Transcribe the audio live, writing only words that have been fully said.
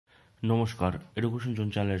নমস্কার, education zone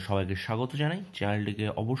চ্যানেলের সবাইকে স্বাগত জানাই। চ্যানেলটিকে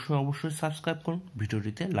অবশ্যই সাবস্ক্রাইব করুন,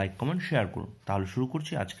 ভিডিওটিতে লাইক কমেন্ট শেয়ার করুন। তাহলে শুরু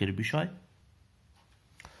করছি আজকের বিষয়,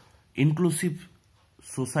 ইনক্লুসিভ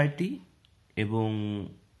সোসাইটি এবং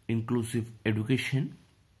ইনক্লুসিভ এডুকেশন,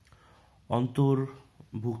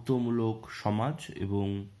 অন্তর্ভুক্তমূলক সমাজ এবং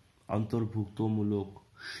অন্তর্ভুক্তমূলক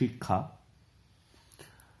শিক্ষা।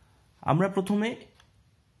 আমরা প্রথমে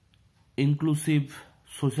ইনক্লুসিভ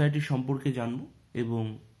সোসাইটি সম্পর্কে জানব এবং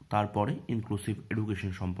তারপরে ইনক্লুসিভ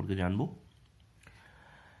এডুকেশন সম্পর্কে জানব।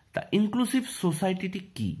 তা ইনক্লুসিভ সোসাইটিটি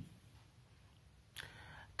কি,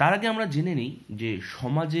 তার আগে আমরা জেনে নিই যে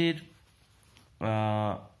সমাজের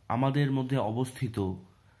আমাদের মধ্যে অবস্থিত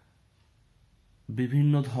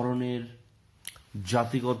বিভিন্ন ধরনের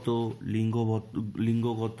জাতিগত,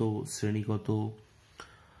 লিঙ্গগত, শ্রেণীগত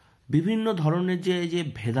বিভিন্ন ধরনের যে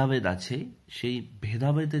ভেদাভেদ আছে, সেই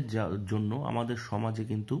ভেদাভেদের জন্য আমাদের সমাজে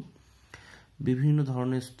কিন্তু বিভিন্ন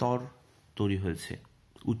ধরনের স্তর তৈরি হয়েছে।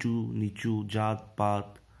 উঁচু নিচু, জাত পাত,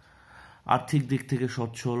 আর্থিক দিক থেকে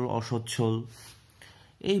সচ্ছল অসচ্ছল,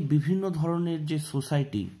 এই বিভিন্ন ধরনের যে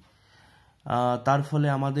সোসাইটি, তার ফলে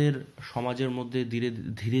আমাদের সমাজের মধ্যে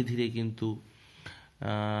ধীরে ধীরে কিন্তু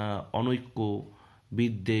অনৈক্য,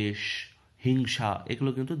 বিদ্বেষ, হিংসা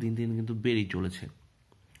এগুলো কিন্তু দিন দিন কিন্তু বেড়েই চলেছে।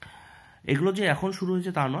 এগুলো যে এখন শুরু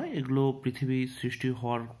হয়েছে তা নয়, এগুলো পৃথিবী সৃষ্টি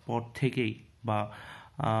হওয়ার পর থেকেই বা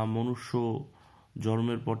মনুষ্য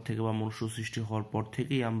জন্মের পর থেকে বা মনুষ্য সৃষ্টি হওয়ার পর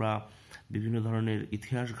থেকেই আমরা বিভিন্ন ধরনের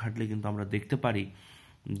ইতিহাস ঘাটলে কিন্তু আমরা দেখতে পারি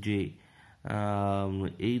যে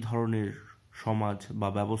এই ধরনের সমাজ বা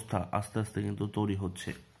ব্যবস্থা আস্তে আস্তে কিন্তু তৈরি হচ্ছে,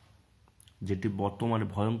 যেটি বর্তমানে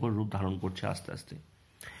ভয়ঙ্কর রূপ ধারণ করছে আস্তে আস্তে।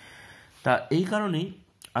 তা এই কারণেই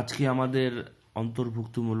আজকে আমাদের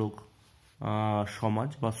অন্তর্ভুক্তমূলক সমাজ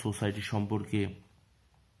বা সোসাইটি সম্পর্কে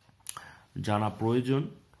জানা প্রয়োজন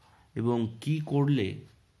এবং কি করলে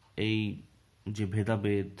এই যে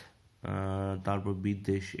ভেদাভেদ, তারপর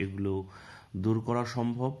বিদ্বেষ, এগুলো দূর করা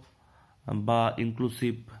সম্ভব, বা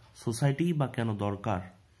ইনক্লুসিভ সোসাইটি বা কেন দরকার,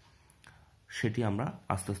 সেটি আমরা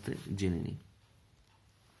আস্তে আস্তে জেনে নিই।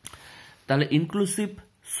 তাহলে ইনক্লুসিভ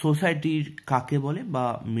সোসাইটি কাকে বলে বা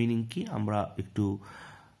মিনিং কি আমরা একটু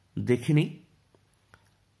দেখে নিই।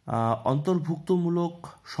 অন্তর্ভুক্তমূলক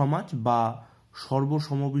সমাজ বা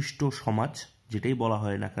সর্বসমাবিষ্ট সমাজ, যেটাই বলা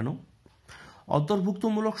হয় না কেন,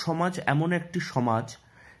 অন্তর্ভুক্তমূলক সমাজ এমন একটি সমাজ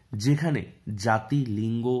যেখানে জাতি,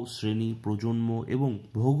 লিঙ্গ, শ্রেণী, প্রজন্ম এবং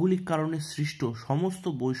ভৌগোলিক কারণে সৃষ্ট সমস্ত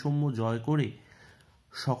বৈষম্য জয় করে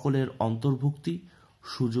সকলের অন্তর্ভুক্তি,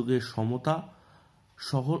 সুযোগের সমতা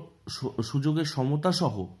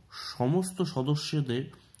সহ সমস্ত সদস্যদের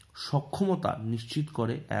সক্ষমতা নিশ্চিত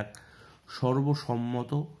করে এক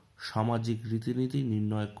সর্বসম্মত সামাজিক রীতিনীতি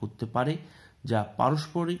নির্ণয় করতে পারে, যা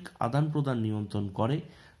পারস্পরিক আদান প্রদান নিয়ন্ত্রণ করে।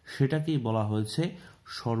 সেটাকেই বলা হয়েছে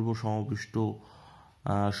সর্বসমাবিষ্ট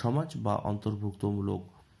সমাজ বা অন্তর্ভুক্তমূলক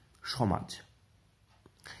সমাজ।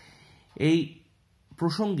 এই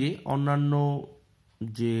প্রসঙ্গে অন্যান্য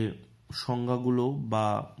যে সংজ্ঞাগুলো বা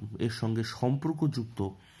এর সঙ্গে সম্পর্কযুক্ত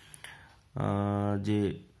যে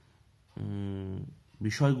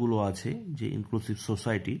বিষয়গুলো আছে যে ইনক্লুসিভ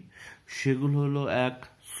সোসাইটি, সেগুলো হলো এক,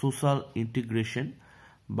 সোশ্যাল ইন্টিগ্রেশন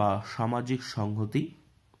বা সামাজিক সংহতি।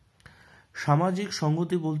 সামাজিক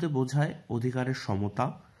সংহতি বলতে বোঝায় অধিকারের সমতা,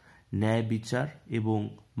 ন্যায় বিচার এবং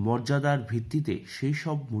মর্যাদার ভিত্তিতে সেই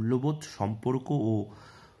সব মূল্যবোধ, সম্পর্ক ও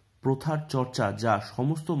প্রথার চর্চা যা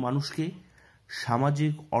সমস্ত মানুষকে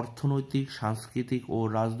সামাজিক, অর্থনৈতিক, সাংস্কৃতিক ও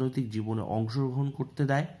রাজনৈতিক জীবনে অংশগ্রহণ করতে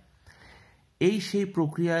দেয়। এই সেই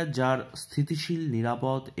প্রক্রিয়া যার স্থিতিশীল,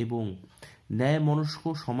 নিরাপদ এবং ন্যায়মনস্ক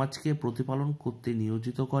সমাজকে প্রতিপালন করতে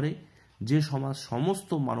নিয়োজিত করে, যে সমাজ সমস্ত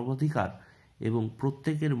মানবাধিকার এবং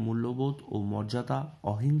প্রত্যেকের মূল্যবোধ ও মর্যাদা,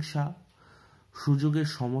 অহিংসা, সুযোগের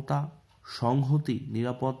সমতা, সংহতি,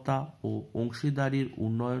 নিরাপত্তা ও অংশীদারির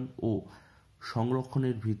উন্নয়ন ও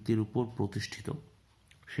সংরক্ষণের ভিত্তির উপর প্রতিষ্ঠিত।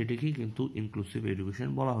 সেটিকেই কিন্তু ইনক্লুসিভ এডুকেশন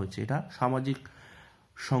বলা হয়েছে, এটা সামাজিক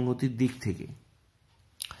সংহতির দিক থেকে।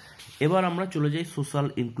 এবার আমরা চলে যাই সোশ্যাল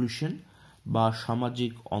ইনক্লুশন বা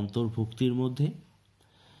সামাজিক অন্তর্ভুক্তির মধ্যে।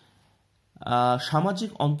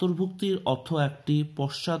 সামাজিক অন্তর্ভুক্তির অর্থ একটি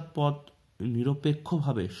পশ্চাৎপদ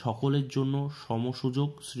নিরপেক্ষভাবে সকলের জন্য সমসুযোগ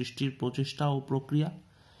সৃষ্টির প্রচেষ্টা ও প্রক্রিয়া,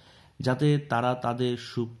 যাতে তারা তাদের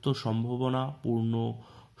সুপ্ত সম্ভাবনা পূর্ণ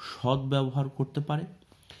সদ্ব্যবহার করতে পারে।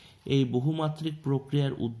 এই বহুমাত্রিক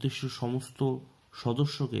প্রক্রিয়ার উদ্দেশ্য সমস্ত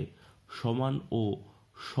সদস্যকে সমান ও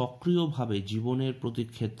সক্রিয়ভাবে জীবনের প্রতি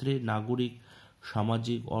ক্ষেত্রে নাগরিক,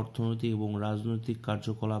 সামাজিক, অর্থনৈতিক এবং রাজনৈতিক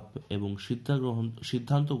কার্যকলাপ এবং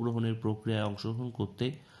সিদ্ধান্ত গ্রহণের প্রক্রিয়ায় অংশগ্রহণ করতে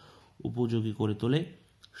উপযোগী করে তোলে।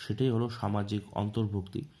 সেটাই হলো সামাজিক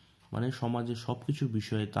অন্তর্ভুক্তি, মানে সমাজের সবকিছু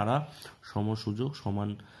বিষয়ে তারা সমসুযোগ, সমান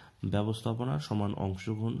ব্যবস্থাপনা, সমান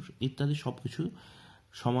অংশগ্রহণ ইত্যাদি সব কিছু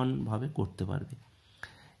সমানভাবে করতে পারবে।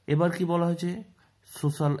 এবার কি বলা হয়েছে,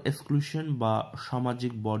 সোশ্যাল এক্সক্লুশন বা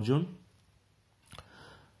সামাজিক বর্জন।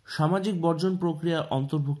 সামাজিক বর্জন প্রক্রিয়ার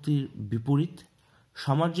অন্তর্ভুক্তির বিপরীত।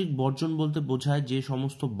 সামাজিক বর্জন বলতে বোঝায় যে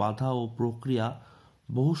সমস্ত বাধা ও প্রক্রিয়া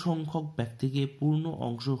বহু সংখ্যক ব্যক্তিকে পূর্ণ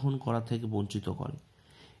অংশগ্রহণ করা থেকে বঞ্চিত করে।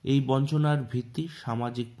 এই বঞ্চনার ভিত্তি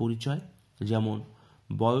সামাজিক পরিচয়, যেমন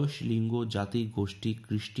বয়স, লিঙ্গ, জাতি, গোষ্ঠী,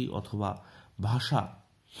 কৃষ্টি অথবা ভাষা,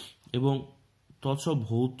 এবং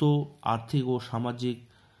ভৌত, আর্থিক ও সামাজিক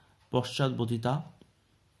পশ্চাৎপদিতা।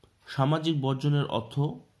 সামাজিক বর্জনের অর্থ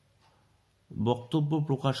বক্তব্য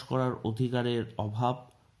প্রকাশ করার অধিকারের অভাব,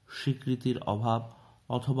 স্বীকৃতির অভাব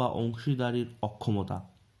অথবা অংশীদারির অক্ষমতা।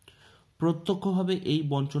 প্রত্যক্ষভাবে এই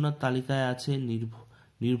বঞ্চনার তালিকায় আছে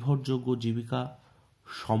নির্ভরযোগ্য জীবিকা,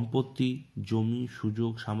 সম্পত্তি, জমি,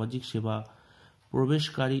 সুযোগ, সামাজিক সেবা,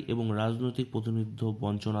 প্রবেশকারী এবং রাজনৈতিক প্রতিনিধিত্ব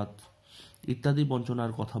বঞ্চনা ইত্যাদি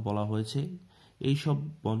বঞ্চনার কথা বলা হয়েছে। এইসব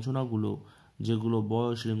বঞ্চনাগুলো যেগুলো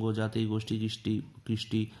বয়স, লিঙ্গ, জাতি, গোষ্ঠী,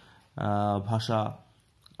 কৃষ্টি, ভাষা,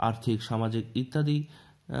 আর্থিক, সামাজিক ইত্যাদি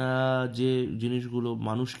যে জিনিসগুলো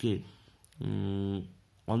মানুষকে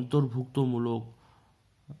অন্তর্ভুক্তমূলক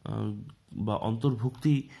বা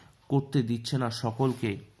অন্তর্ভুক্তি করতে দিচ্ছে না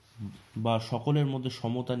সকলকে, বা সকলের মধ্যে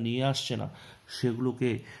সমতা নিয়ে আসছে না, সেগুলোকে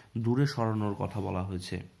দূরে সরানোর কথা বলা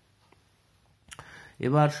হয়েছে।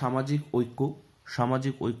 এবার সামাজিক ঐক্য।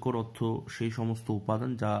 সামাজিক ঐক্যর অর্থ সেই সমস্ত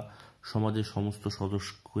উপাদান যা সমাজের সমস্ত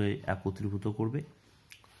সদস্যকে একত্রীভূত করবে,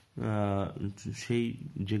 সেই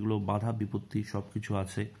যেগুলো বাধা বিপত্তি সব কিছু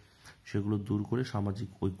আছে সেগুলো দূর করে সামাজিক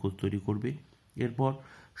ঐক্য তৈরি করবে। এরপর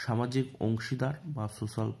সামাজিক অংশীদার বা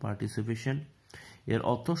সোশ্যাল পার্টিসিপেশন। এর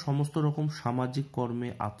অর্থ সমস্ত রকম সামাজিক কর্মে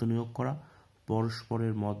আত্মনিয়োগ করা,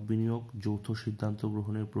 পরস্পরের মত বিনিয়োগ, যৌথ সিদ্ধান্ত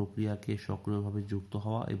গ্রহণের প্রক্রিয়াকে সক্রিয়ভাবে যুক্ত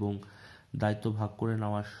হওয়া এবং দায়িত্ব ভাগ করে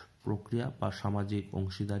নেওয়ার প্রক্রিয়া বা সামাজিক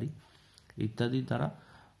অংশীদারি ইত্যাদি দ্বারা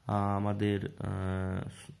আমাদের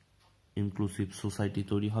ইনক্লুসিভ সোসাইটি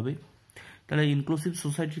তৈরি হবে। তাহলে ইনক্লুসিভ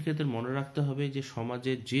সোসাইটির ক্ষেত্রে মনে রাখতে হবে যে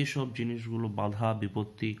সমাজে যে সব জিনিসগুলো বাধা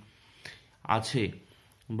বিপত্তি আছে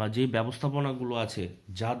বা যে ব্যবস্থাপনাগুলো আছে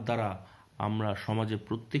যার দ্বারা আমরা সমাজের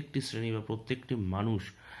প্রত্যেকটি শ্রেণী বা প্রত্যেকটি মানুষ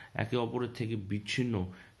একে অপরের থেকে বিচ্ছিন্ন,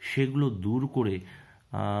 সেগুলো দূর করে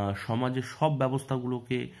সমাজের সব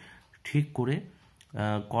ব্যবস্থাগুলোকে ঠিক করে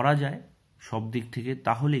করা যায় সব দিক থেকে,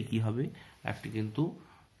 তাহলে কি হবে, একটি কিন্তু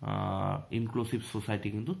ইনক্লুসিভ সোসাইটি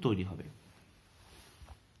কিন্তু তৈরি হবে।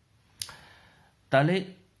 তাহলে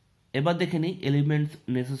এবার দেখে নিই elements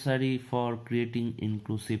necessary for creating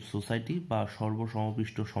inclusive society বা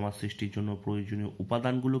সর্বসমাবিষ্ট সমাজ সৃষ্টির জন্য প্রয়োজনীয়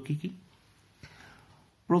উপাদানগুলো কি কি।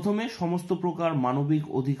 প্রথমে সমস্ত প্রকার মানবিক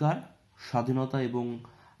অধিকার, স্বাধীনতা এবং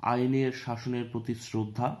আইনের শাসনের প্রতি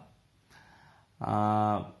শ্রদ্ধা,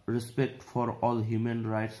 respect for all human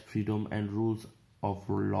rights, freedom and rules of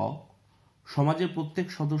law. সমাজের প্রত্যেক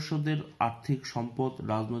সদস্যদের আর্থিক সম্পদ,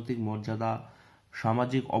 রাজনৈতিক মর্যাদা,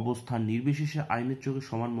 সামাজিক অবস্থান নির্বিশেষে আইনের চোখে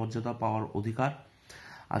সমান মর্যাদা পাওয়ার অধিকার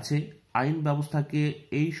আছে। আইন ব্যবস্থাকে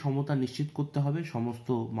এই সমতা নিশ্চিত করতে হবে, সমস্ত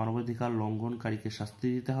মানবাধিকার লঙ্ঘনকারীকে শাস্তি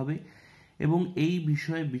দিতে হবে এবং এই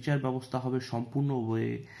বিষয়ে বিচার ব্যবস্থা হবে সম্পূর্ণ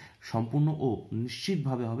ও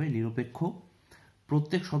নিশ্চিতভাবে হবে নিরপেক্ষ।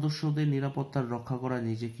 প্রত্যেক সদস্যদের নিরাপত্তার রক্ষা করা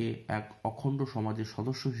নিজেকে এক অখণ্ড সমাজের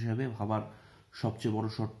সদস্য হিসেবে ভাবার সবচেয়ে বড়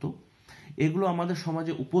শর্ত। এগুলো আমাদের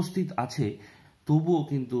সমাজে উপস্থিত আছে, তবুও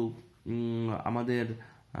কিন্তু আমাদের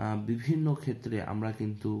বিভিন্ন ক্ষেত্রে আমরা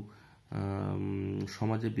কিন্তু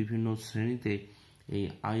সমাজের বিভিন্ন শ্রেণীতে এই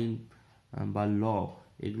আইন বা ল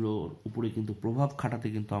এগুলোর উপরে কিন্তু প্রভাব খাটাতে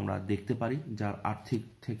কিন্তু আমরা দেখতে পারি, যার আর্থিক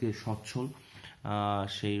থেকে সচ্ছল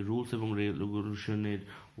সেই রুলস এবং রেগুলেশনের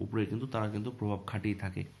উপরে কিন্তু তারা কিন্তু প্রভাব খাটিয়ে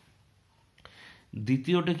থাকে।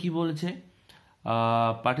 দ্বিতীয়টা কি বলেছে,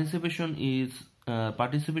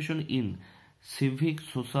 participation in civic,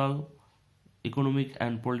 social, economic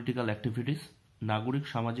and political activities. নাগরিক,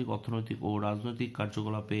 সামাজিক, অর্থনৈতিক ও রাজনৈতিক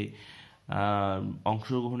কার্যকলাপে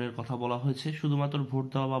অংশগ্রহণের কথা বলা হয়েছে। শুধুমাত্র ভোট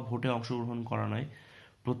দেওয়া বা ভোটে অংশগ্রহণ করা নয়,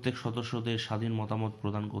 প্রত্যেক সদস্যদের স্বাধীন মতামত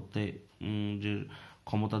প্রদান করতে যে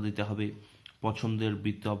ক্ষমতা দিতে হবে, পছন্দের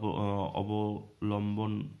বৃত্তি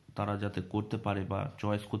অবলম্বন তারা যাতে করতে পারে বা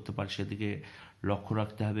চয়েস করতে পারে সেদিকে লক্ষ্য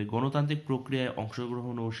রাখতে হবে। গণতান্ত্রিক প্রক্রিয়ায়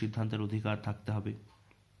অংশগ্রহণ ও সিদ্ধান্তের অধিকার থাকতে হবে।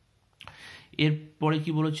 এরপরে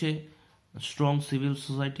কি বলেছে, স্ট্রং সিভিল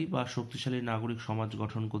সোসাইটি বা শক্তিশালী নাগরিক সমাজ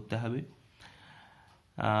গঠন করতে হবে।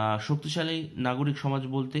 শক্তিশালী নাগরিক সমাজ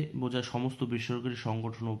বলতে বোঝায় সমস্ত বেসরকারি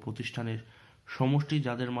সংগঠন ও প্রতিষ্ঠানের সমষ্টি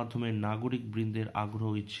যাদের মাধ্যমে নাগরিক বৃন্দের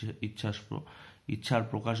আগ্রহ ইচ্ছার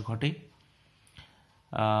প্রকাশ ঘটে।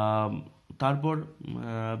 তারপর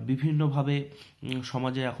বিভিন্নভাবে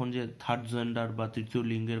সমাজে এখন যে থার্ড জেন্ডার বা তৃতীয়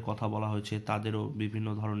লিঙ্গের কথা বলা হয়েছে তাদেরও বিভিন্ন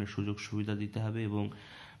ধরনের সুযোগ সুবিধা দিতে হবে এবং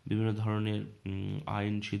বিভিন্ন ধরনের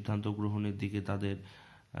আইন সিদ্ধান্ত গ্রহণের দিকে তাদের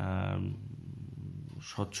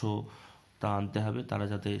স্বচ্ছতা আনতে হবে, তারা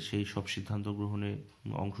যাতে সেই সব সিদ্ধান্ত গ্রহণে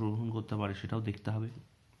অংশগ্রহণ করতে পারে সেটাও দেখতে হবে।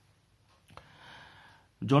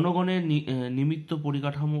 জনগণের নিমিত্ত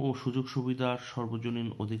পরিকাঠামো ও সুযোগ সুবিধার সর্বজনীন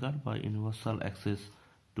অধিকার বা universal access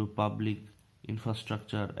to public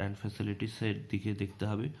infrastructure and ফ্যাসিলিটিসের দিকে দেখতে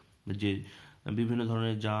হবে, যে বিভিন্ন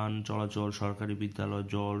ধরনের যান চলাচল, সরকারি বিদ্যালয়,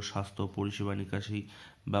 জল, স্বাস্থ্য পরিষেবা, নিকাশি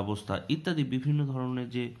ব্যবস্থা ইত্যাদি বিভিন্ন ধরনের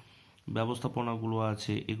যে ব্যবস্থাপনাগুলো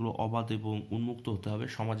আছে এগুলো অবাধ এবং উন্মুক্ত হতে হবে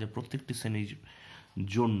সমাজের প্রত্যেকটি শ্রেণীর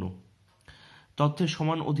জন্য। তথ্যের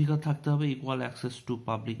সমান অধিকার থাকতে হবে, equal access to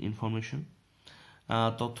public information.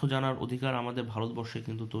 তথ্য জানার অধিকার আমাদের ভারতবর্ষে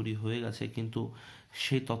কিন্তু তৈরি হয়ে গেছে, কিন্তু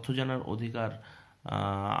সেই তথ্য জানার অধিকার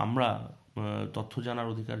আমরা তথ্য জানার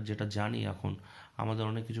অধিকার যেটা জানি এখন আমাদের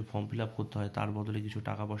অনেক কিছু ফর্ম ফিল আপ করতে হয়, তার বদলে কিছু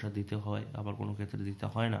টাকা পয়সা দিতে হয়, আবার কোনো ক্ষেত্রে দিতে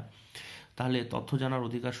হয় না। তাহলে তথ্য জানার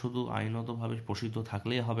অধিকার শুধু আইনতভাবে পোষিত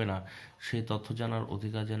থাকলেই হবে না, সেই তথ্য জানার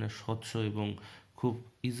অধিকার যেন স্বচ্ছ এবং খুব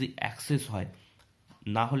ইজি অ্যাক্সেস হয়,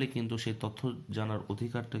 না হলে কিন্তু সেই তথ্য জানার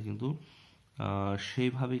অধিকারটা কিন্তু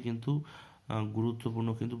সেইভাবে কিন্তু গুরুত্বপূর্ণ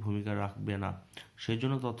কিন্তু ভূমিকা রাখবে না। সেই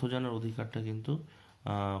জন্য তথ্য জানার অধিকারটা কিন্তু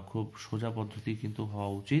খুব সোজা পদ্ধতি কিন্তু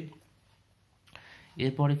হওয়া উচিত।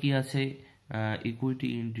 এরপরে কি আছে, equity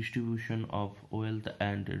in distribution of wealth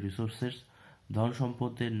and resources, ধন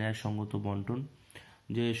সম্পদের ন্যায়সঙ্গত বন্টন,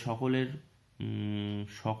 যে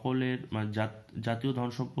সকলের মানে জাতীয় ধন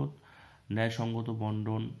সম্পদ ন্যায়সঙ্গত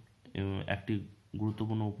বন্টন একটি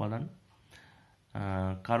গুরুত্বপূর্ণ উপাদান,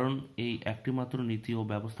 কারণ এই একটি মাত্র নীতি ও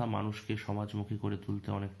ব্যবস্থা মানুষকে সমাজমুখী করে তুলতে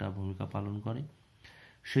অনেকটা ভূমিকা পালন করে।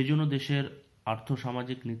 সেই জন্য দেশের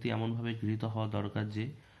আর্থসামাজিক নীতি এমনভাবে গৃহীত হওয়া দরকার যে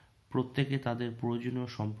প্রত্যেকে তাদের প্রয়োজনীয়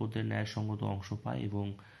সম্পদের ন্যায়সঙ্গত অংশ পায় এবং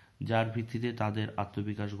যার ভিত্তিতে তাদের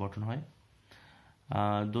আত্মবিকাশ গঠন হয়।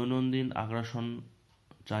 দৈনন্দিন আগ্রাসন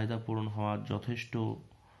চাহিদা পূরণ হওয়া যথেষ্ট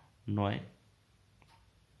নয়,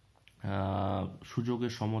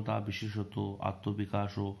 সুযোগের সমতা, বিশেষত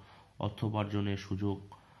আত্মবিকাশ ও অর্থোপার্জনের সুযোগ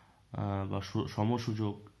বা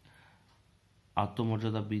সমসুযোগ,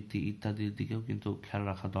 আত্মমর্যাদা বৃদ্ধি ইত্যাদির দিকেও কিন্তু খেয়াল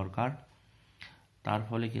রাখা দরকার। তার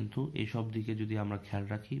ফলে কিন্তু এইসব দিকে যদি আমরা খেয়াল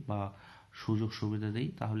রাখি বা সুযোগ সুবিধা দিই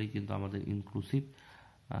তাহলে কিন্তু আমাদের ইনক্লুসিভ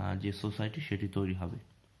যে সোসাইটি সেটি তৈরি হবে।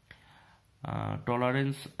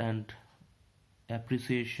 Tolerance and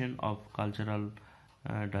appreciation of cultural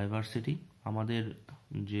diversity, আমাদের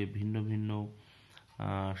যে ভিন্ন ভিন্ন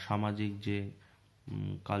সামাজিক যে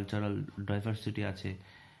কালচারাল ডাইভার্সিটি আছে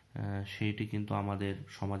সেইটি কিন্তু আমাদের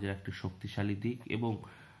সমাজের একটি শক্তিশালী দিক এবং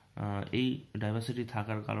এই ডাইভার্সিটি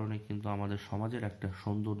থাকার কারণে কিন্তু আমাদের সমাজের একটা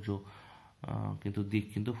সৌন্দর্য কিন্তু দিক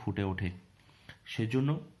কিন্তু ফুটে ওঠে। সেজন্য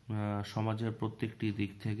সমাজের প্রত্যেকটি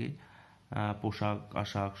দিক থেকে পোশাক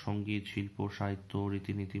আশাক, সঙ্গীত, শিল্প, সাহিত্য,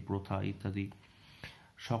 রীতিনীতি, প্রথা ইত্যাদি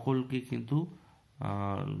সকলকে কিন্তু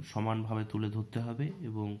সমানভাবে তুলে ধরতে হবে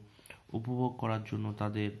এবং উপভোগ করার জন্য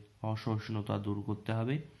তাদের অসহিষ্ণুতা দূর করতে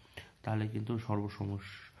হবে, তাহলে কিন্তু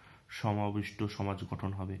সমাবিষ্ট সমাজ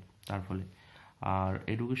গঠন হবে তার ফলে। আর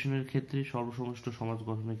এডুকেশনের ক্ষেত্রে সর্বসমিষ্ট সমাজ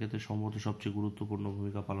গঠনের ক্ষেত্রে সম্ভবত সবচেয়ে গুরুত্বপূর্ণ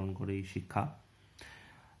ভূমিকা পালন করে এই শিক্ষা।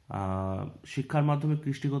 শিক্ষার মাধ্যমে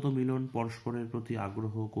কৃষ্টিগত মিলন, পরস্পরের প্রতি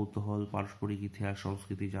আগ্রহ, কৌতূহল, পারস্পরিক ইতিহাস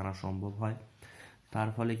সংস্কৃতি জানা সম্ভব হয়। তার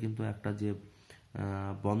ফলে কিন্তু একটা যে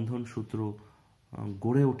বন্ধন সূত্র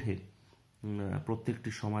গড়ে ওঠে প্রত্যেকটি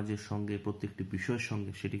সমাজের সঙ্গে, প্রত্যেকটি বিষয়ের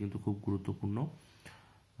সঙ্গে, সেটি কিন্তু খুব গুরুত্বপূর্ণ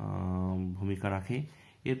ভূমিকা রাখে।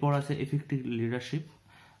 এরপর আছে এফেক্টিভ লিডারশিপ,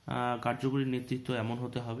 কার্যকরী নেতৃত্ব এমন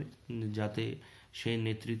হতে হবে যাতে সেই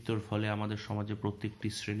নেতৃত্বর ফলে আমাদের সমাজে প্রত্যেকটি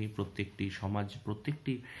শ্রেণী, প্রত্যেকটি সমাজ,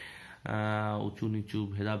 প্রত্যেকটি উঁচু নিচু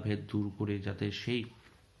ভেদাভেদ দূর করে যাতে সেই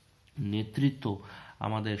নেতৃত্ব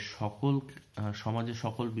আমাদের সকল সমাজের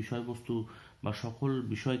সকল বিষয়বস্তু বা সকল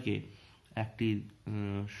বিষয়কে একটি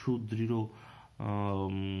সুদৃঢ়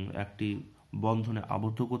একটি বন্ধনে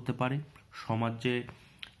আবদ্ধ করতে পারে। সমাজে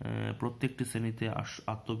প্রত্যেকটি শ্রেণীতে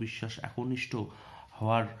আত্মবিশ্বাস, একনিষ্ঠ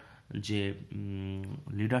হওয়ার যে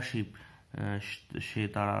লিডারশিপ সে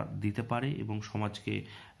তারা দিতে পারে এবং সমাজকে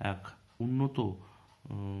এক উন্নত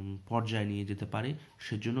পর্যায়ে নিয়ে যেতে পারে।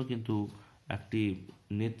 সেজন্য কিন্তু একটি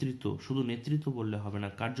নেতৃত্ব, শুধু নেতৃত্ব বললে হবে না,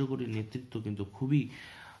 কার্যকরী নেতৃত্ব কিন্তু খুবই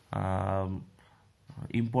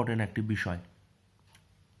ইম্পর্টেন্ট একটি বিষয়।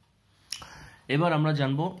 এবার আমরা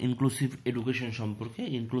জানবো ইনক্লুসিভ এডুকেশন সম্পর্কে।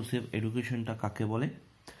 ইনক্লুসিভ এডুকেশনটা কাকে বলে?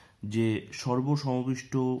 যে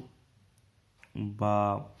সর্বসমাবিষ্ট বা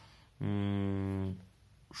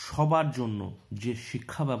সবার জন্য যে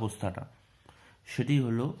শিক্ষা ব্যবস্থাটা সেটি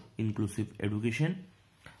হলো ইনক্লুসিভ এডুকেশন।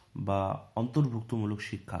 বা অন্তর্ভুক্তমূলক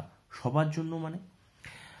শিক্ষা সবার জন্য মানে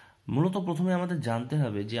মূলত প্রথমে আমাদের জানতে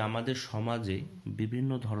হবে যে আমাদের সমাজে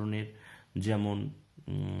বিভিন্ন ধরনের যেমন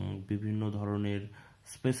বিভিন্ন ধরনের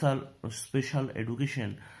স্পেশাল এডুকেশন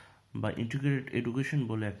বা ইন্টিগ্রেটেড এডুকেশন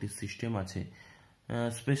বলে একটি সিস্টেম আছে।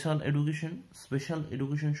 স্পেশাল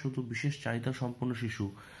এডুকেশন শুধু বিশেষ চাহিদা সম্পন্ন শিশু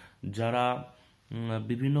যারা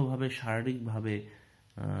বিভিন্নভাবে শারীরিকভাবে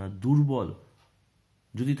দুর্বল,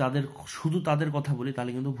 যদি শুধু তাদের কথা বলি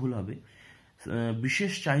তাহলে কিন্তু ভুল হবে।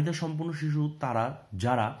 বিশেষ চাহিদা সম্পন্ন শিশু তারা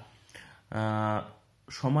যারা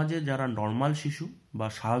সমাজে যারা নর্মাল শিশু বা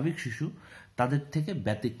স্বাভাবিক শিশু তাদের থেকে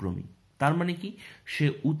ব্যতিক্রমী। তার মানে কি, সে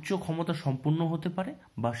উচ্চ ক্ষমতা সম্পন্ন হতে পারে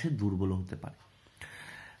বা সে দুর্বল হতে পারে।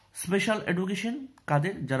 স্পেশাল এডুকেশন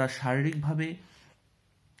কাদের? যারা শারীরিকভাবে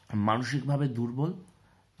মানসিকভাবে দুর্বল,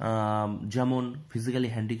 যেমন ফিজিক্যালি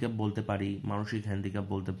হ্যান্ডিক্যাপ বলতে পারি, মানসিক হ্যান্ডিক্যাপ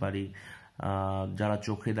বলতে পারি, যারা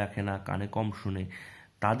চোখে দেখে না, কানে কম শুনে,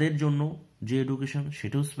 তাদের জন্য যে এডুকেশন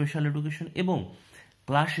সেটাও স্পেশাল এডুকেশন। এবং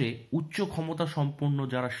ক্লাসে উচ্চ ক্ষমতা সম্পন্ন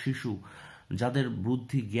যারা শিশু, যাদের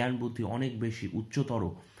জ্ঞান বুদ্ধি অনেক বেশি উচ্চতর,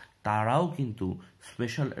 তারাও কিন্তু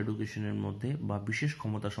স্পেশাল এডুকেশনের মধ্যে বা বিশেষ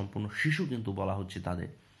ক্ষমতা সম্পন্ন শিশু কিন্তু বলা হচ্ছে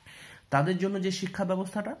তাদের জন্য যে শিক্ষা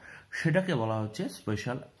ব্যবস্থাটা সেটাকে বলা হচ্ছে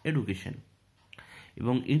স্পেশাল এডুকেশন।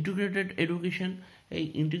 এবং ইন্টিগ্রেটেড এডুকেশন, এই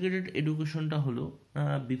ইন্টিগ্রেটেড এডুকেশনটা হলো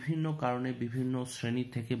বিভিন্ন কারণে বিভিন্ন শ্রেণী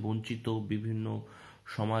থেকে বঞ্চিত, বিভিন্ন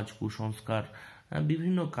সমাজ কুসংস্কার,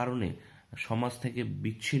 বিভিন্ন কারণে সমাজ থেকে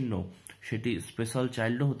বিচ্ছিন্ন, সেটি স্পেশাল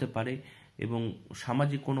চাইল্ডও হতে পারে এবং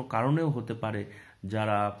সামাজিক কোনো কারণেও হতে পারে,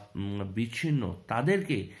 যারা বিচ্ছিন্ন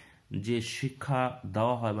তাদেরকে যে শিক্ষা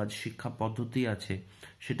দেওয়া হয় বা শিক্ষা পদ্ধতি আছে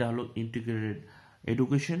সেটা হলো ইন্টিগ্রেটেড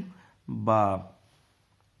এডুকেশন বা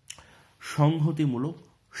সংহতিমূলক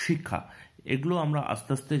শিক্ষা। এগুলো আমরা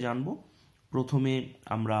আস্তে আস্তে জানব। প্রথমে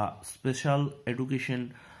আমরা স্পেশাল এডুকেশন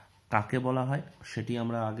কাকে বলা হয় সেটি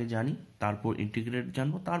আমরা আগে জানি, তারপর ইন্টিগ্রেটেড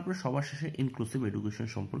জানবো, তারপর সবার শেষে ইনক্লুসিভ এডুকেশন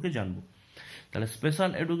সম্পর্কে জানবো। তাহলে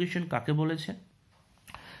স্পেশাল এডুকেশন কাকে বলেছে?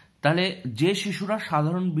 তাহলে যে শিশুরা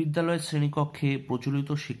সাধারণ বিদ্যালয়ের শ্রেণীকক্ষে প্রচলিত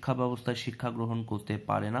শিক্ষা ব্যবস্থায় শিক্ষা গ্রহণ করতে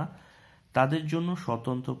পারে না, তাদের জন্য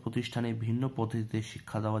স্বতন্ত্র প্রতিষ্ঠানে ভিন্ন পদ্ধতিতে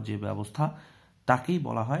শিক্ষা দেওয়ার যে ব্যবস্থা তাকেই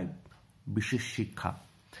বলা হয় বিশেষ শিক্ষা।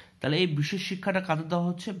 তাহলে এই বিশেষ শিক্ষাটা কাদের দেওয়া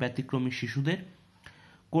হচ্ছে? ব্যতিক্রমী শিশুদের।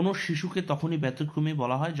 কোনো শিশুকে তখনই ব্যতিক্রমী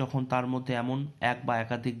বলা হয় যখন তার মধ্যে এমন এক বা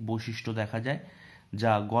একাধিক বৈশিষ্ট্য দেখা যায়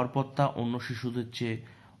যা গড়পড়তা অন্য শিশুদের চেয়ে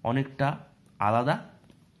অনেকটা আলাদা।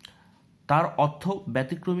 তার অর্থ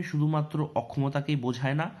ব্যতিক্রমী শুধুমাত্র অক্ষমতাকেই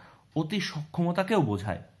বোঝায় না, অতি সক্ষমতাকেও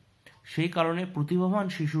বোঝায়। সেই কারণে প্রতিভাবান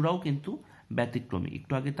শিশুরাও কিন্তু ব্যতিক্রমী।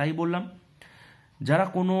 একটু আগে তাই বললাম। যারা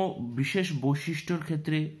কোনো বিশেষ বৈশিষ্ট্যের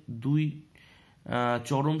ক্ষেত্রে দুই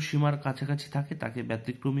চরম সীমার কাছাকাছি থাকে তাকে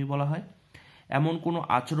ব্যতিক্রমী বলা হয়। এমন কোনো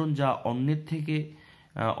আচরণ যা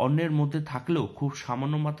অন্যের মধ্যে থাকলেও খুব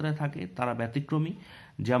সামান্য মাত্রায় থাকে তারা ব্যতিক্রমী।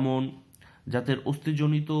 যেমন যাদের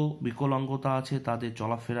অস্থিজনিত বিকলাঙ্গতা আছে তাদের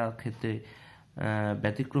চলাফেরার ক্ষেত্রে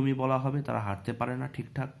ব্যতিক্রমী বলা হবে, তারা হাঁটতে পারে না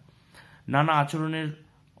ঠিকঠাক। নানা আচরণের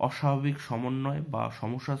অস্বাভাবিক সমন্বয় বা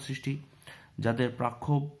সমস্যার সৃষ্টি, যাদের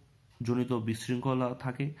প্রাক্ষোভজনিত বিশৃঙ্খলা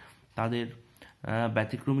থাকে তাদের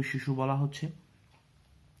ব্যতিক্রমী শিশু বলা হচ্ছে।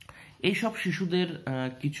 এইসব শিশুদের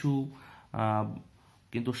কিছু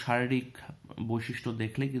কিন্তু শারীরিক বৈশিষ্ট্য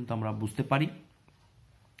দেখলে কিন্তু আমরা বুঝতে পারি।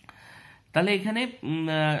 তাহলে এখানে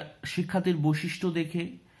শিক্ষার্থীর বৈশিষ্ট্য দেখে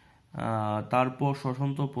তারপর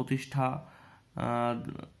স্বতন্ত্র প্রতিষ্ঠা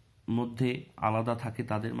মধ্যে আলাদা থাকে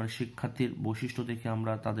তাদের, মানে শিক্ষার্থীর বৈশিষ্ট্য দেখে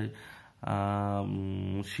আমরা তাদের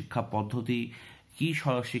শিক্ষা পদ্ধতি কি,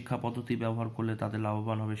 শিক্ষা পদ্ধতি ব্যবহার করলে তাদের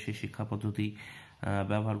লাভবান হবে সেই শিক্ষা পদ্ধতি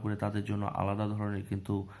ব্যবহার করে তাদের জন্য আলাদা ধরনের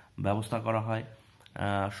কিন্তু ব্যবস্থা করা হয়।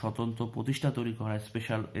 স্বতন্ত্র প্রতিষ্ঠা তৈরি করা হয়,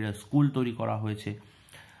 স্পেশাল স্কুল তৈরি করা হয়েছে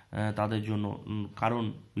তাদের জন্য। কারণ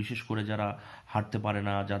বিশেষ করে যারা হাঁটতে পারে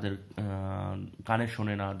না, যাদের কানে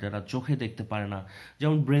শোনে না, যারা চোখে দেখতে পারে না,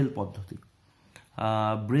 যেমন ব্রেল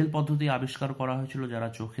পদ্ধতি আবিষ্কার করা হয়েছিল যারা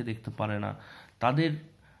চোখে দেখতে পারে না তাদের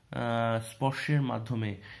স্পর্শের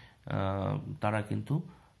মাধ্যমে তারা কিন্তু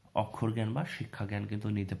অক্ষর জ্ঞান বা শিক্ষা জ্ঞান কিন্তু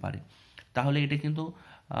নিতে পারে। তাহলে এটা কিন্তু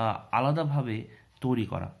আলাদাভাবে তৈরি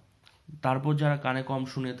করা। তারপর যারা কানে কম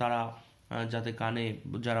শুনে তারা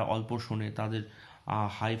যারা অল্প শোনে তাদের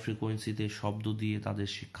হাই ফ্রিকোয়েন্সিতে শব্দ দিয়ে তাদের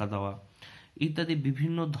শিক্ষা দেওয়া ইত্যাদি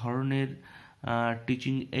বিভিন্ন ধরনের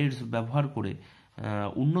টিচিং এইডস ব্যবহার করে,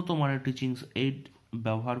 উন্নত মানের টিচিং এইড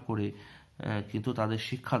ব্যবহার করে কিন্তু তাদের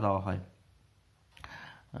শিক্ষা দেওয়া হয়।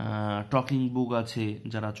 টকিং বুক আছে,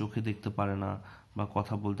 যারা চোখে দেখতে পারে না বা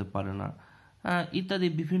কথা বলতে পারে না ইত্যাদি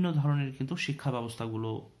বিভিন্ন ধরনের কিন্তু শিক্ষা ব্যবস্থাগুলো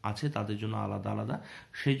আছে, তাদের জন্য আলাদা আলাদা।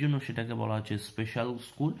 সেই জন্য সেটাকে বলা হচ্ছে স্পেশাল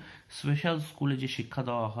স্কুল। স্পেশাল স্কুলে যে শিক্ষা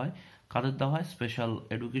দেওয়া হয়, কাদের দেওয়া হয়? স্পেশাল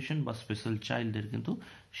এডুকেশন বা স্পেশাল চাইল্ডদের কিন্তু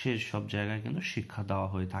সে সব জায়গায় কিন্তু শিক্ষা দেওয়া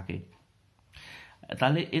হয়ে থাকে।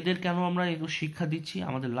 তাহলে এদের কেন আমরা এগুলো শিক্ষা দিচ্ছি?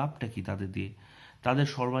 আমাদের লাভটা কি তাদের দিয়ে? তাদের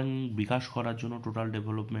সর্বাঙ্গীন বিকাশ করার জন্য, টোটাল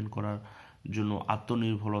ডেভেলপমেন্ট করার জন্য,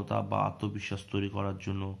 আত্মনির্ভরতা বা আত্মবিশ্বাস তৈরি করার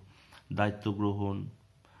জন্য, দায়িত্ব গ্রহণ,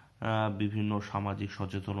 বিভিন্ন সামাজিক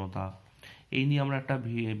সচেতনতা, এই নিয়ে আমরা একটা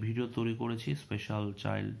ভিডিও তৈরি করেছি স্পেশাল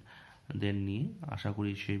চাইল্ডদের নিয়ে। আশা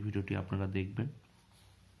করি সেই ভিডিওটি আপনারা দেখবেন।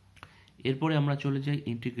 এরপরে আমরা চলে যাই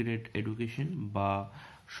ইন্টিগ্রেটেড এডুকেশন বা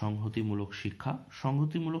সংহতিমূলক শিক্ষা।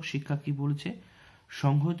 সংহতিমূলক শিক্ষা কি বলছে?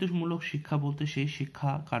 সংহতিমূলক শিক্ষা বলতে সেই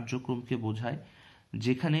শিক্ষা কার্যক্রমকে বোঝায়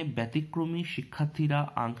যেখানে ব্যতিক্রমী শিক্ষার্থীরা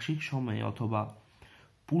আংশিক সময়ে অথবা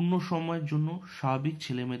পূর্ণ সময়ের জন্য স্বাভাবিক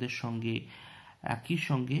ছেলেমেয়েদের সঙ্গে একই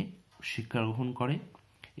সঙ্গে শিক্ষা গ্রহণ করে।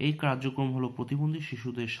 এই কার্যক্রম হলো প্রতিবন্ধী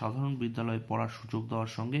শিশুদের সাধারণ বিদ্যালয়ে পড়ার সুযোগ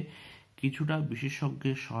দেওয়ার সঙ্গে কিছুটা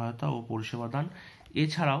বিশেষজ্ঞের সহায়তা ও পরিষেবা দান।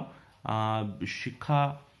 এছাড়াও শিক্ষা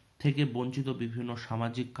থেকে বঞ্চিত, বিভিন্ন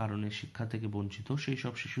সামাজিক কারণে শিক্ষা থেকে বঞ্চিত সেই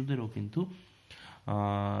সব শিশুদেরও কিন্তু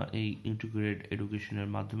এই ইন্টিগ্রেটেড এডুকেশনের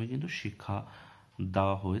মাধ্যমে কিন্তু শিক্ষা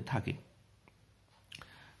দেওয়া হয়ে থাকে।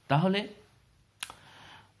 তাহলে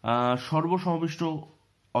সর্বসমাবিষ্ট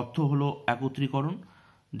অর্থ হলো একত্রীকরণ।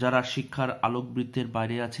 যারা শিক্ষার আলোকবৃত্তের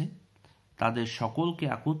বাইরে আছে তাদের সকলকে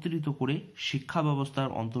একত্রিত করে শিক্ষা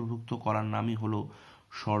ব্যবস্থার অন্তর্ভুক্ত করার নামই হলো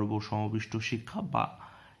সর্বসমাবিষ্ট শিক্ষা বা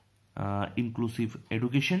ইনক্লুসিভ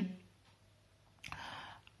এডুকেশন।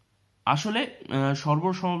 আসলে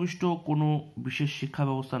সর্বসমাবিষ্ট কোনো বিশেষ শিক্ষা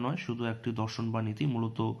ব্যবস্থা নয়, শুধু একটি দর্শন বা নীতি।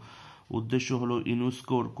 মূলত উদ্দেশ্য হলো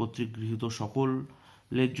ইউনেস্কোর কর্তৃক গৃহীত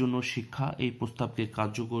সকলের জন্য শিক্ষা এই প্রস্তাবকে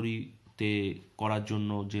কার্যকরীতে করার জন্য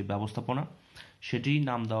যে ব্যবস্থাপনা, সেটিই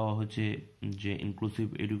নাম দেওয়া হয়েছে যে ইনক্লুসিভ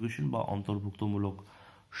এডুকেশন বা অন্তর্ভুক্তমূলক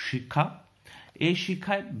শিক্ষা। এই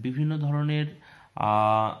শিক্ষায় বিভিন্ন ধরনের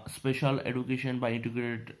স্পেশাল এডুকেশন বা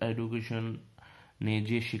ইন্টিগ্রেটেড এডুকেশন নিয়ে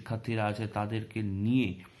যে শিক্ষার্থীরা আছে তাদেরকে নিয়ে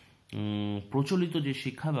প্রচলিত যে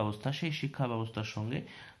শিক্ষা ব্যবস্থা, সেই শিক্ষা ব্যবস্থার সঙ্গে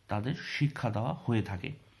তাদের শিক্ষা দেওয়া হয়ে থাকে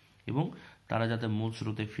এবং তারা যাতে মূল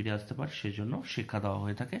স্রোতে ফিরে আসতে পারে সেজন্য শিক্ষা দেওয়া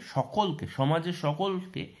হয়ে থাকে। সকলকে, সমাজের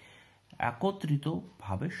সকলকে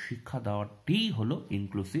একত্রিতভাবে শিক্ষা দেওয়াটি হলো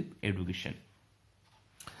ইনক্লুসিভ এডুকেশন।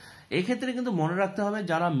 এক্ষেত্রে কিন্তু মনে রাখতে হবে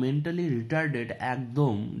যারা মেন্টালি রিটার্ডেড,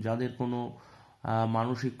 একদম যাদের কোনো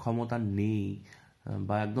মানসিক ক্ষমতা নেই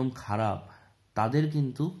বা একদম খারাপ, তাদের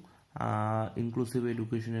কিন্তু ইনক্লুসিভ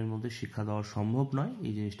এডুকেশনের মধ্যে শিক্ষা দেওয়া সম্ভব নয়,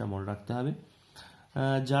 এই জিনিসটা মনে রাখতে হবে।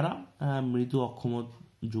 যারা মৃদু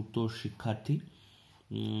অক্ষমযুক্ত শিক্ষার্থী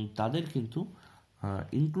তাদের কিন্তু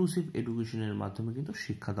ইনক্লুসিভ এডুকেশনের মাধ্যমে কিন্তু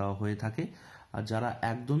শিক্ষা দেওয়া হয়ে থাকে। আর যারা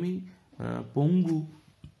একদমই পঙ্গু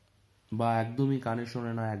বা একদমই কানে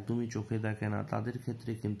শোনে না, একদমই চোখে দেখে না, তাদের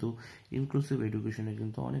ক্ষেত্রে কিন্তু ইনক্লুসিভ এডুকেশনে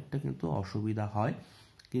কিন্তু অনেকটা কিন্তু অসুবিধা হয়,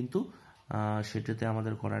 কিন্তু সেটাতে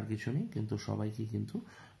আমাদের করার কিছু নেই, কিন্তু সবাইকে কিন্তু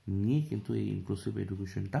নিয়ে কিন্তু এই ইনক্লুসিভ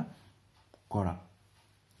এডুকেশনটা করা।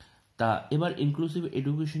 তা এবার ইনক্লুসিভ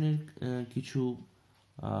এডুকেশনের কিছু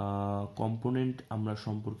কম্পোনেন্ট আমরা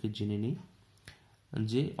সম্পর্কে জেনে নিই।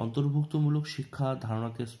 যে অন্তর্ভুক্তমূলক শিক্ষা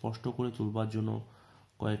ধারণাকে স্পষ্ট করে তুলবার জন্য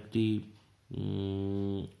কয়েকটি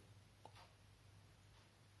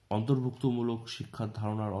অন্তর্ভুক্তমূলক শিক্ষার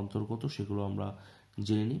ধারণার অন্তর্গত, সেগুলো আমরা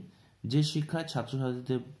জেনে নিই। যে শিক্ষায়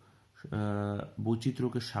ছাত্রছাত্রীদের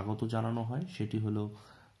বৈচিত্র্যকে স্বাগত জানানো হয় সেটি হলো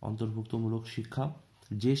অন্তর্ভুক্তমূলক শিক্ষা।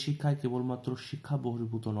 যে শিক্ষায় কেবলমাত্র শিক্ষা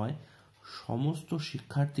বহির্ভূত নয়, সমস্ত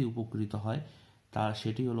শিক্ষার্থী উপকৃত হয়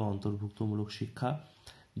সেটি হলো অন্তর্ভুক্তমূলক শিক্ষা।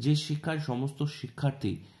 যে শিক্ষায় সমস্ত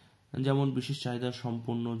শিক্ষার্থী, যেমন বিশেষ চাহিদা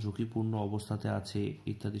সম্পন্ন, ঝুঁকিপূর্ণ অবস্থাতে আছে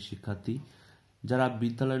ইত্যাদি শিক্ষার্থী, যারা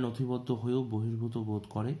বিদ্যালয়ে নথিবদ্ধ হয়েও বহির্ভূত বোধ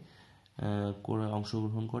করে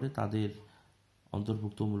অংশগ্রহণ করে, তাদের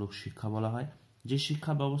অন্তর্ভুক্তমূলক শিক্ষা বলা হয়। যে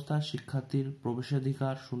শিক্ষা ব্যবস্থা শিক্ষার্থীর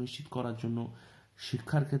প্রবেশাধিকার সুনিশ্চিত করার জন্য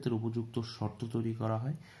শিক্ষার ক্ষেত্রে উপযুক্ত শর্ত তৈরি করা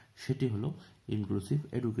হয় সেটি হলো ইনক্লুসিভ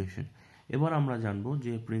এডুকেশন। এবার আমরা জানব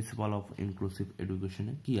যে প্রিন্সিপাল অফ ইনক্লুসিভ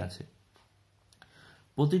এডুকেশনে কি আছে।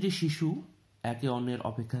 প্রতিটি শিশু একে অন্যের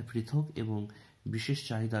অপেক্ষায় পৃথক এবং বিশেষ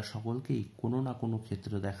চাহিদা সকলকেই কোনো না কোনো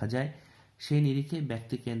ক্ষেত্রে দেখা যায়। সেই নিরিখে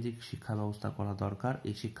ব্যক্তিকেন্দ্রিক শিক্ষা ব্যবস্থা করা দরকার।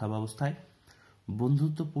 এই শিক্ষা ব্যবস্থায়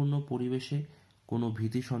বন্ধুত্বপূর্ণ পরিবেশে কোনো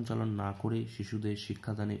ভীতি সঞ্চালন না করে শিশুদের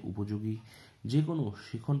শিক্ষাদানে উপযোগী যে কোনো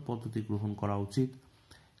শিক্ষণ পদ্ধতি গ্রহণ করা উচিত।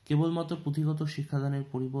 কেবলমাত্র পুঁথিগত শিক্ষাদানের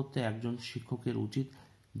পরিবর্তে একজন শিক্ষকের উচিত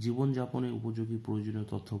জীবনযাপনে উপযোগী প্রয়োজনীয়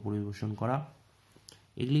তথ্য পরিবেশন করা।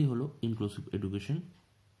 এগুলি হলো ইনক্লুসিভ এডুকেশন।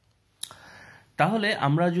 তাহলে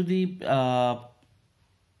আমরা যদি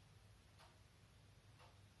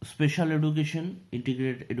স্পেশাল এডুকেশন,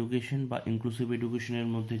 ইন্টিগ্রেটেড এডুকেশন বা ইনক্লুসিভ এডুকেশনের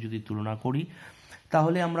মধ্যে যদি তুলনা করি,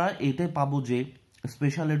 তাহলে আমরা এটাই পাবো যে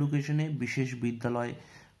স্পেশাল এডুকেশনে বিশেষ বিদ্যালয়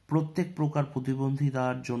প্রত্যেক প্রকার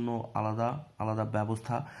প্রতিবন্ধিতার জন্য আলাদা আলাদা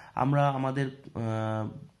ব্যবস্থা। আমরা আমাদের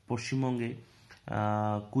পশ্চিমবঙ্গে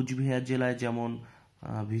কুচবিহার জেলায় যেমন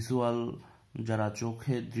ভিজুয়াল, যারা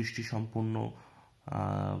চোখের দৃষ্টি সম্পন্ন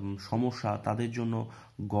সমস্যা, তাদের জন্য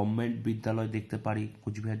গভর্নমেন্ট বিদ্যালয় দেখতে পারি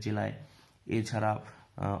কুচবিহার জেলায়। এছাড়া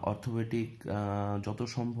অর্থোপেডিক, যত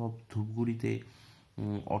সম্ভব ধূপগুড়িতে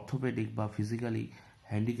অর্থোপেডিক বা ফিজিক্যালি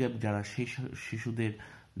হ্যান্ডিক্যাপ যারা সেই শিশুদের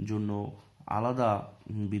জন্য আলাদা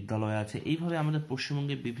বিদ্যালয় আছে। এইভাবে আমাদের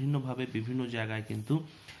পশ্চিমবঙ্গে বিভিন্নভাবে বিভিন্ন জায়গায় কিন্তু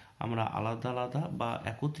আমরা আলাদা আলাদা বা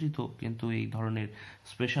একত্রিত কিন্তু এই ধরনের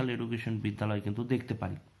স্পেশাল এডুকেশন বিদ্যালয় কিন্তু দেখতে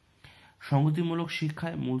পারি। সংগতিমূলক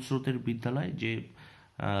শিক্ষায় মূল স্রোতের বিদ্যালয় যে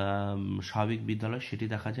স্বাভাবিক বিদ্যালয় সেটি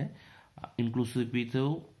দেখা যায়। ইনক্লুসিভিতেও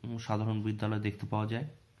সাধারণ বিদ্যালয় দেখতে পাওয়া যায়।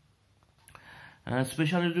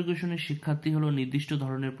 স্পেশাল এডুকেশনের শিক্ষার্থী হলো নির্দিষ্ট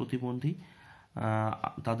ধরনের প্রতিবন্ধী,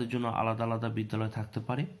 তাদের জন্য আলাদা আলাদা বিদ্যালয় থাকতে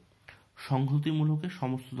পারে। সংহতিমূলকে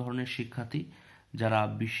সমস্ত ধরনের শিক্ষার্থী যারা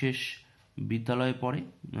বিশেষ বিদ্যালয়ে পড়ে,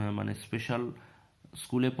 মানে স্পেশাল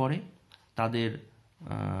স্কুলে পড়ে, তাদের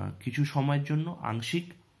কিছু সময়ের জন্য আংশিক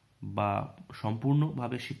বা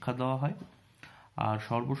সম্পূর্ণভাবে শিক্ষা দেওয়া হয়। আর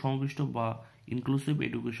সর্বসংশ্লিষ্ট বা ইনক্লুসিভ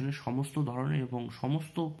এডুকেশনের সমস্ত ধরনের এবং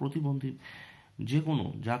সমস্ত প্রতিবন্ধী যে কোনো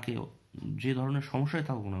যাকে যে ধরনের সমস্যায়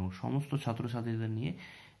থাকুক না সমস্ত ছাত্রছাত্রীদের নিয়ে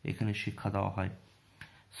এখানে শিক্ষা দেওয়া হয়।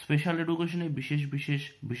 স্পেশাল এডুকেশনে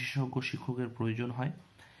বিশেষজ্ঞ শিক্ষকের প্রয়োজন হয়।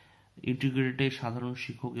 ইন্টিগ্রেটেডে সাধারণ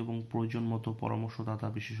শিক্ষক এবং প্রয়োজন মতো পরামর্শদাতা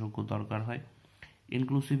বিশেষজ্ঞ দরকার হয়।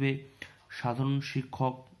 ইনক্লুসিভে সাধারণ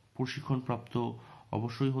শিক্ষক প্রশিক্ষণপ্রাপ্ত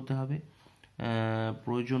অবশ্যই হতে হবে।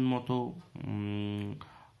 প্রয়োজন মতো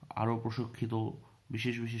আরও প্রশিক্ষিত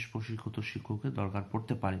বিশেষ প্রশিক্ষিত শিক্ষকের দরকার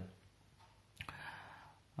পড়তে পারে।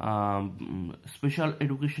 স্পেশাল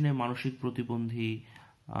এডুকেশনে মানসিক প্রতিবন্ধী,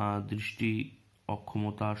 দৃষ্টি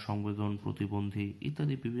অক্ষমতা, সংবেদন প্রতিবন্ধী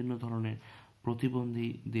ইত্যাদি বিভিন্ন ধরনের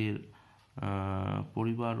প্রতিবন্ধীদের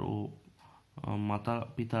পরিবার ও মাতা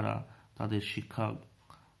পিতারা তাদের শিক্ষা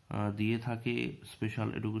দিয়ে থাকে স্পেশাল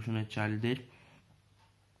এডুকেশনের চাইল্ডদের।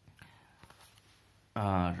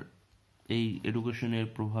 আর এই এডুকেশনের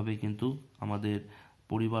প্রভাবে কিন্তু আমাদের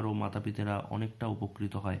পরিবার ও মাতা পিতারা অনেকটা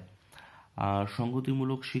উপকৃত হয়। আর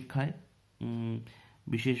সংগতিমূলক শিক্ষায়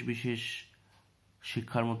বিশেষ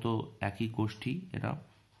শিক্ষার মতো একই গোষ্ঠী এরা,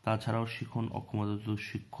 তাছাড়াও শিখন অক্ষমতা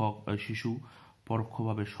শিক্ষক শিশু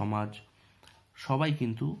পরোক্ষভাবে সমাজ সবাই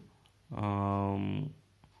কিন্তু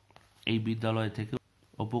এই বিদ্যালয় থেকে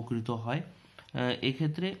উপকৃত হয়।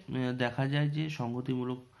 এক্ষেত্রে দেখা যায় যে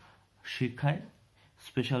সংগতিমূলক শিক্ষায়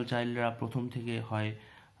স্পেশাল চাইল্ডরা প্রথম থেকে হয়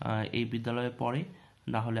এই বিদ্যালয়ে পড়ে,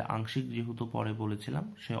 না হলে আংশিক যেহেতু পড়ে বলেছিলাম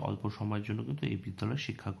সে অল্প সময়ের জন্য কিন্তু এই বিদ্যালয়ে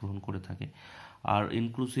শিক্ষা গ্রহণ করে থাকে। আর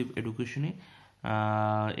ইনক্লুসিভ এডুকেশনে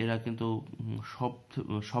এরা কিন্তু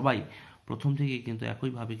সবাই প্রথম থেকে কিন্তু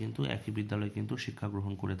একইভাবে কিন্তু একই বিদ্যালয়ে কিন্তু শিক্ষা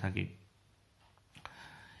গ্রহণ করে থাকে।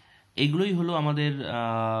 এইগুলোই হলো আমাদের।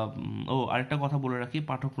 আরেকটা কথা বলে রাখি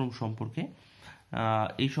পাঠ্যক্রম সম্পর্কে।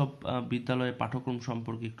 এইসব বিদ্যালয়ের পাঠ্যক্রম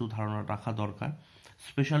সম্পর্কে একটু ধারণা রাখা দরকার।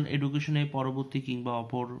 স্পেশাল এডুকেশনে পরবর্তী কিংবা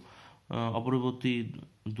অপরবর্তী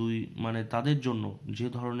দুই মানে তাদের জন্য যে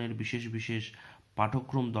ধরনের বিশেষ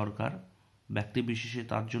পাঠ্যক্রম দরকার ব্যক্তি বিশেষে,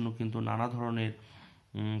 তার জন্য কিন্তু নানা ধরনের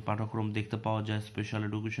পাঠ্যক্রম দেখতে পাওয়া যায় স্পেশাল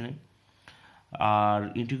এডুকেশনে। আর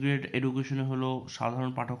ইন্টিগ্রেটেড এডুকেশনে হলো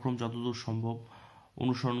সাধারণ পাঠ্যক্রম যতদূর সম্ভব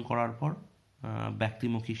অনুসরণ করার পর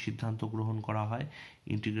ব্যক্তিমুখী সিদ্ধান্ত গ্রহণ করা হয়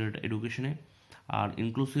ইন্টিগ্রেটেড এডুকেশনে। আর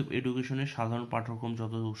ইনক্লুসিভ এডুকেশনে সাধারণ পাঠ্যক্রম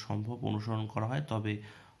যতদূর সম্ভব অনুসরণ করা হয়, তবে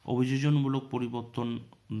অভিযোজনমূলক পরিবর্তন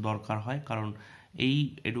দরকার হয়, কারণ এই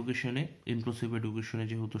এডুকেশনে ইনক্লুসিভ এডুকেশনে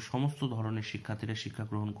যেহেতু সমস্ত ধরনের শিক্ষার্থীরা শিক্ষা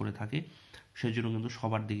গ্রহণ করে থাকে সেজন্য কিন্তু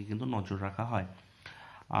সবার দিকে কিন্তু নজর রাখা হয়।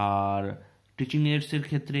 আর টিচিং এইডসের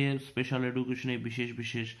ক্ষেত্রে স্পেশাল এডুকেশনে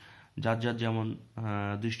বিশেষ যার যেমন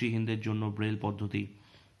দৃষ্টিহীনদের জন্য ব্রেল পদ্ধতি,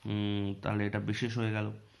 তাহলে এটা বিশেষ হয়ে গেল।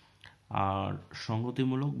 আর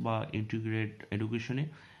সংগতিমূলক বা ইন্টিগ্রেটেড এডুকেশনে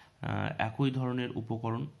একই ধরনের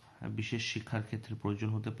উপকরণ বিশেষ শিক্ষার ক্ষেত্রে প্রয়োজন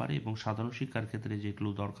হতে পারে এবং সাধারণ শিক্ষার ক্ষেত্রে যেগুলো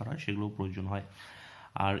দরকার হয় সেগুলো প্রয়োজন হয়।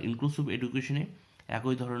 আর ইনক্লুসিভ এডুকেশনে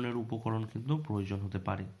একই ধরনের উপকরণ কিন্তু প্রয়োজন হতে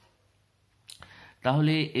পারে।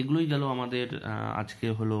 তাহলে এগুলোই গেল আমাদের আজকে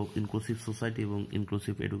হলো ইনক্লুসিভ সোসাইটি এবং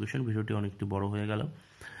ইনক্লুসিভ এডুকেশন। ভিডিওটি অনেকটি বড় হয়ে গেল।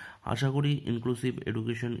 আশা করি inclusive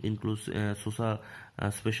education,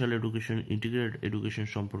 special education, integrated education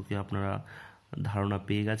সম্পর্কে আপনারা ধারণা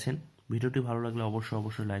পেয়ে গেছেন। ভিডিওটি ভালো লাগলে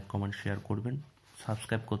অবশ্যই লাইক কমেন্ট শেয়ার করবেন,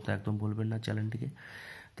 সাবস্ক্রাইব করতে একদম ভুলবেন না চ্যানেলটিকে।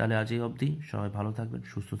 তাহলে আজ এই অবধি, সবাই ভালো থাকবেন,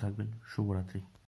 সুস্থ থাকবেন, শুভরাত্রি।